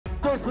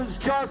This is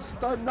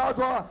just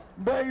another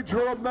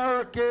major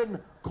American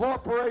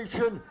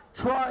corporation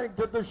trying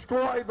to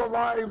destroy the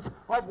lives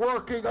of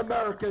working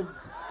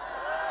Americans.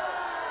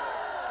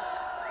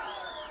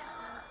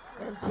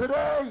 And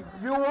today,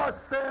 you are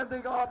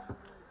standing up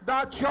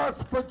not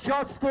just for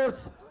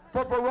justice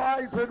for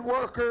Verizon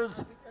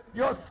workers,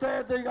 you're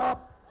standing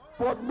up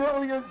for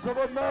millions of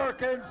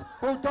Americans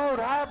who don't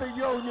have a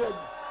union.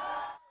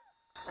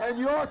 And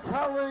you're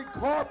telling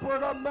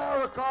corporate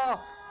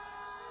America,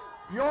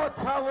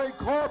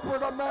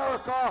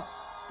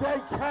 they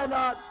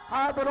cannot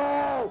have it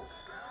all.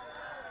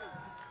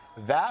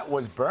 That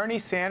was Bernie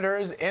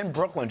Sanders in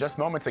Brooklyn just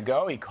moments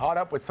ago. He caught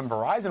up with some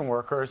Verizon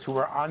workers who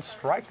were on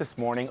strike this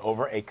morning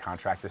over a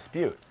contract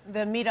dispute. The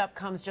meetup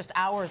comes just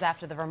hours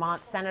after the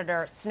Vermont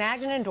senator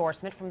snagged an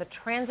endorsement from the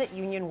transit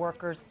union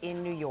workers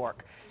in New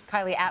York.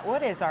 Kylie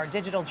Atwood is our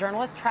digital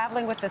journalist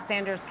traveling with the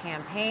Sanders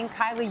campaign.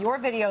 Kylie, your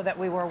video that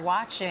we were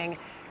watching,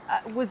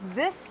 was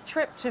this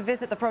trip to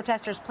visit the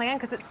protesters planned?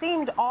 Because it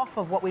seemed off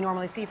of what we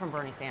normally see from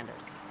Bernie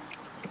Sanders.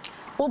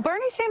 Well,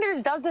 Bernie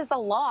Sanders does this a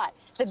lot.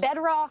 The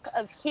bedrock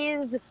of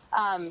his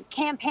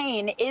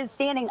campaign is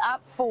standing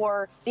up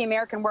for the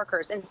American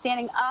workers and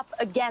standing up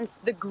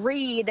against the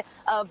greed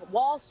of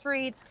Wall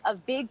Street,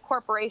 of big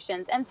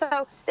corporations. And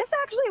so this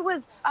actually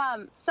was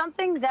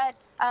something that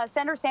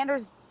Senator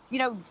Sanders,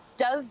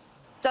 does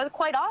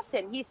quite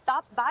often. He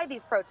stops by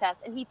these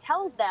protests and he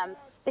tells them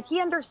that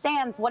he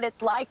understands what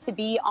it's like to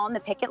be on the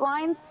picket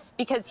lines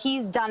because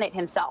he's done it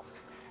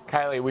himself.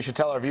 Kylie, we should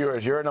tell our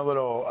viewers you're in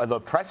the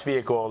press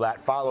vehicle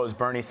that follows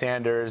Bernie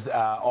Sanders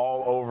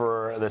all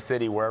over the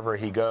city wherever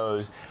he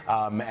goes,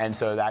 and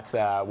so that's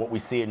what we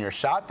see in your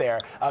shot there.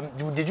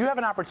 Did you have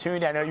an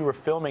opportunity? I know you were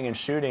filming and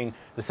shooting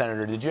the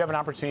senator. Did you have an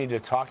opportunity to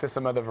talk to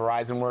some of the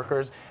Verizon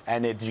workers,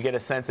 and did you get a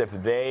sense if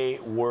they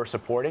were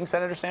supporting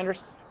Senator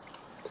Sanders?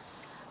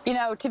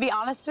 To be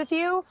honest with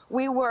you,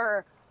 we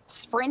were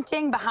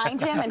sprinting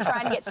behind him and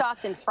trying to get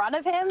shots in front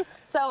of him.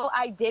 So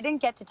I didn't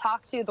get to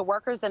talk to the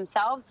workers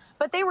themselves,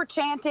 but they were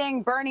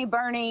chanting Bernie,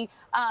 Bernie.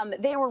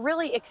 They were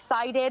really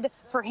excited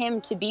for him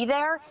to be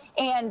there.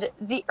 And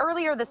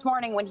earlier this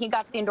morning when he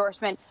got the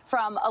endorsement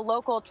from a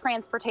local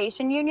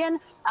transportation union,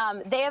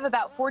 they have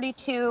about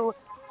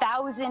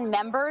 42,000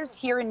 members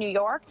here in New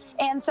York.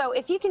 And so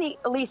if you can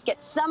at least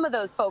get some of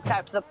those folks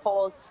out to the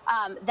polls,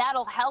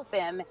 that'll help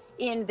him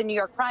in the New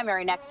York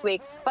primary next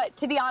week. But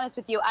to be honest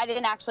with you, I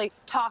didn't actually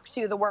talk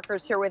to the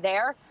workers who were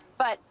there.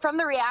 But from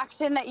the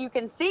reaction that you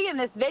can see in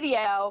this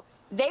video,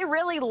 they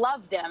really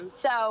loved him.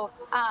 So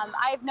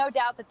I have no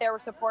doubt that there were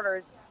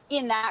supporters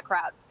in that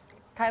crowd.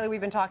 Kylie, we've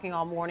been talking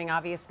all morning.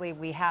 Obviously,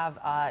 we have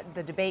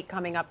the debate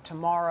coming up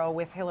tomorrow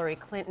with Hillary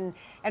Clinton,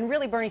 and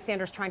really Bernie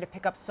Sanders trying to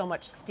pick up so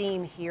much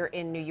steam here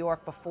in New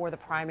York before the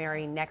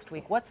primary next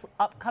week. What's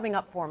coming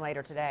up for him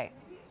later today?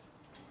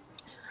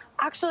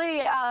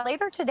 Actually,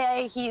 later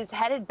today, he's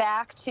headed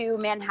back to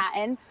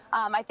Manhattan.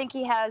 I think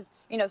he has,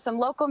 some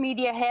local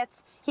media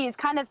hits. He's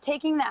kind of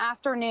taking the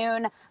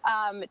afternoon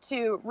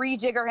to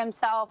rejigger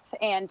himself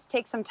and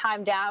take some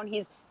time down.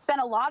 He's spent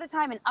a lot of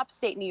time in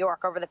upstate New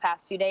York over the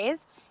past few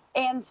days.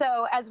 And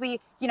so as we,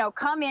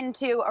 come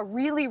into a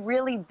really,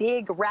 really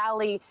big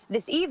rally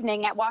this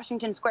evening at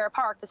Washington Square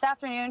Park, this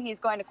afternoon he's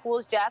going to cool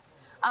his jets.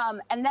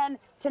 And then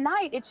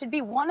tonight it should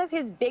be one of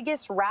his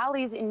biggest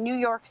rallies in New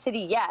York City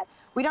yet.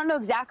 We don't know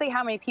exactly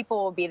how many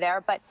people will be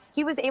there, but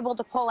he was able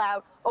to pull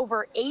out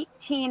over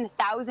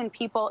 18,000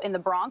 people in the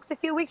Bronx a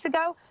few weeks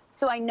ago.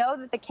 So I know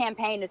that the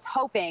campaign is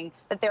hoping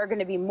that there are going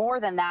to be more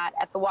than that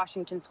at the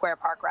Washington Square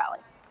Park rally.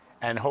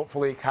 And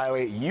hopefully,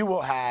 Kylie, you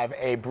will have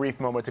a brief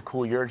moment to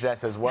cool your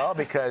jets as well,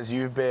 because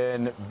you've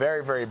been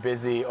very, very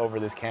busy over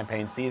this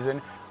campaign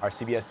season. Our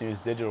CBS News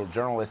digital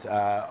journalists,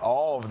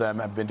 all of them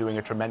have been doing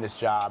a tremendous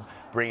job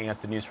bringing us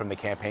the news from the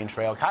campaign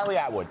trail. Kylie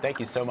Atwood, thank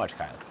you so much,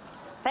 Kylie.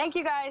 Thank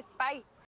you, guys. Bye.